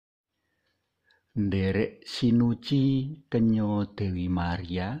Ndherek Sinuci kenya Dewi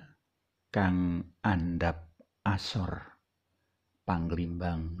Maria kang andhap asor.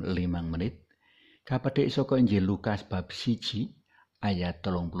 Panglimbang Limang Menit kapethik saka Injil Lukas bab 1 ayat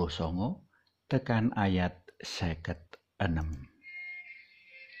 39 tekan ayat 56.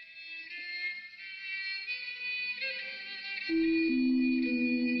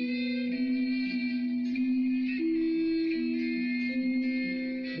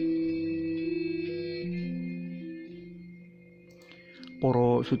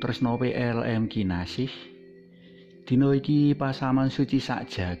 Para sutresna PLM kinasih, dina iki pasaman suci sak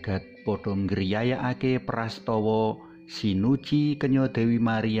jagat padha ngriyayakake prastawa Sinuci kenya Dewi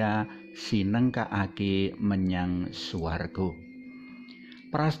Maria sinengkakake menyang swarga.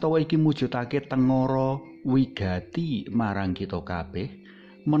 Prastawa iki mujudake tengara wigati marang kita kabeh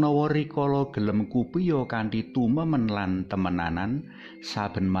menawa rikala gelem kupiya kanthi tumemen lan temenanan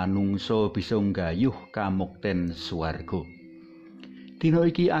saben manungsa bisa nggayuh kamukten swarga. Dina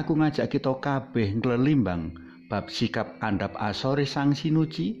iki aku ngajak kita kabeh nglelimbang bab sikap andhap asore Sang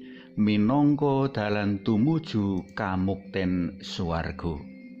Sinuci minangka dalan tumuju kamukten swarga.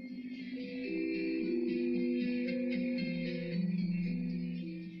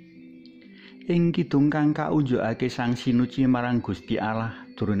 Ing kidung kang kaunjukake Sang Sinuci marang Gusti Allah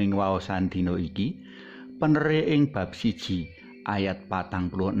jroning waosan dina iki, penere ing bab 1 ayat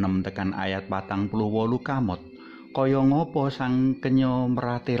 46 tekan ayat 48 kamot. Kaya ngapa Sang kenya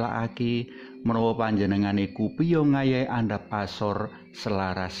mratelakake menawa panjenengane kupiya ngayahi andhap asor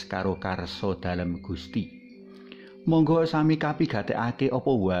selaras karo karsa dalem Gusti. Monggo sami kapigatekake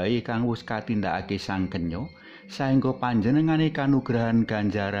apa wae kang wis katindakake Sang kenya saengga panjenengane kanugrahan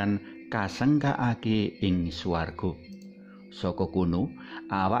ganjaran kasengkakake ing swarga. Saka kono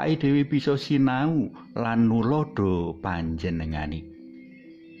awake dhewe bisa sinau lan nulodo panjenengane.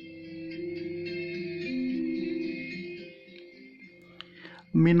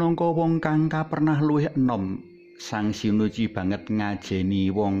 Minangka wong kang kapernah luwih enom, Sang Sinuci banget ngajeni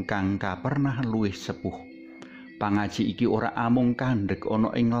wong kang kapernah luwih sepuh. Pangaji iki ora amung kandhek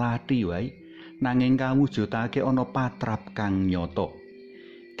ana ing lathi wae, nanging kawujudake ana patrap kang nyata.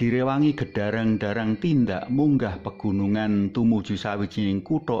 Direwangi gedarang-darang tindak munggah pegunungan tumuju sawijining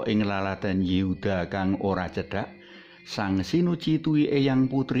kutha ing lalaten Yehuda kang ora cedhak, Sang Sinuci tuwi eyang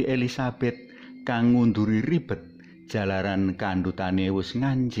putri Elisabet kang ngunduri ribet jalaran kandhutane wis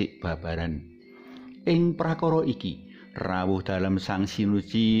ngancik babaran. Ing prakara iki rawuh dalem Sang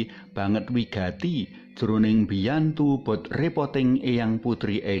Sinuci banget wigati jroning biyantu bot repoting eyang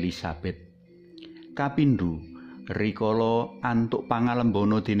putri Elisabet. Kapindho rikala antuk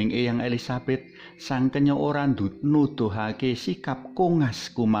pangalembana dening eyang Elisabet, Sang kenya ora nuduhake sikap kongas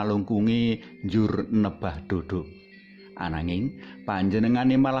kumalungkunge njur nebah dodo. Ananging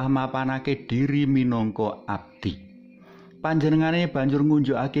panjenengane malah mapanake diri minangka abdi. Panjenengane banjur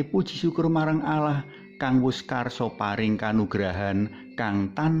ngunjukake puji syukur marang Allah kang wis karsa paring kanugrahan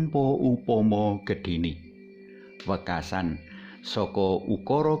kang tanpa upama gedhene. Wekasan saka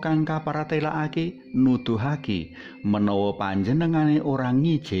ukara kang kapratelakake nuduhake menawa panjenengane ora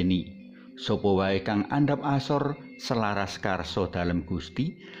ngijeni sapa wae kang andhap asor selaras karsa dalem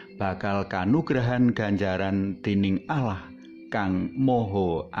Gusti bakal kanugrahan ganjaran dening Allah kang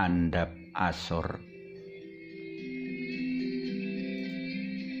maha andhap asor.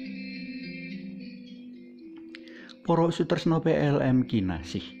 Para sutresna PLM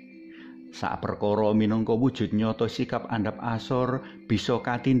kinasih, saperkara minangka wujud nyata sikap andhap asor bisa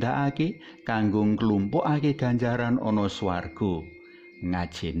katindakake kanggo nglumpukake ganjaran ana swarga,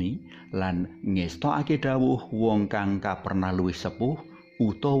 ngajeni lan ngestokake dawuh wong kang kapernah luwih sepuh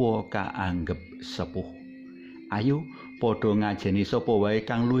utawa kaanggep sepuh. Ayo padha ngajeni sapa wae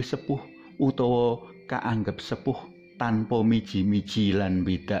kang luwih sepuh utawa kaanggep sepuh tanpa miji-miji lan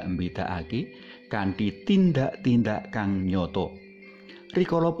beda-bedakake kanthi tindak-tindak kang nyata.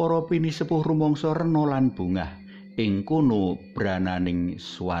 Rikala para pinisepuh rumangsa rena lan bungah ing kono brananing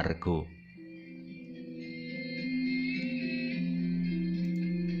swarga.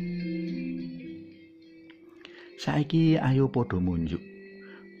 Saiki ayo padha munjuk.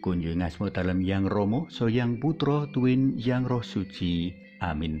 Kunjung asma dalem Yang Rama Sang Putra tuwin Yang Roh Suci.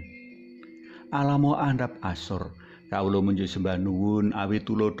 Amin. Alamo andhap asor kawula munjuk sembah nuwun awit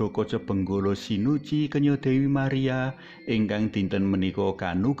tulodo kaca benggala Sinuci kenya Dewi Maria ingkang dinten menika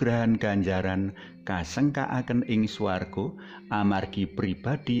kanugrahan ganjaran kasengkakaken ing swarga amargi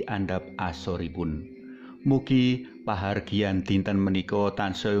pribadi andhap asoripun. Mugi pahargyan dinten menika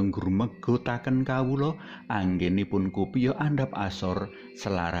tansaya ngrumegotaken kawula anggenipun kupiya andhap asor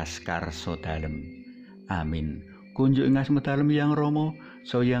selaras karsa dalem. Amin. Kunjuk ing asma dalem Yang Rama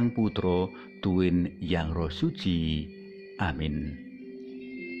Soyang Putra, Tuwin Yang Roh Suci. Amin.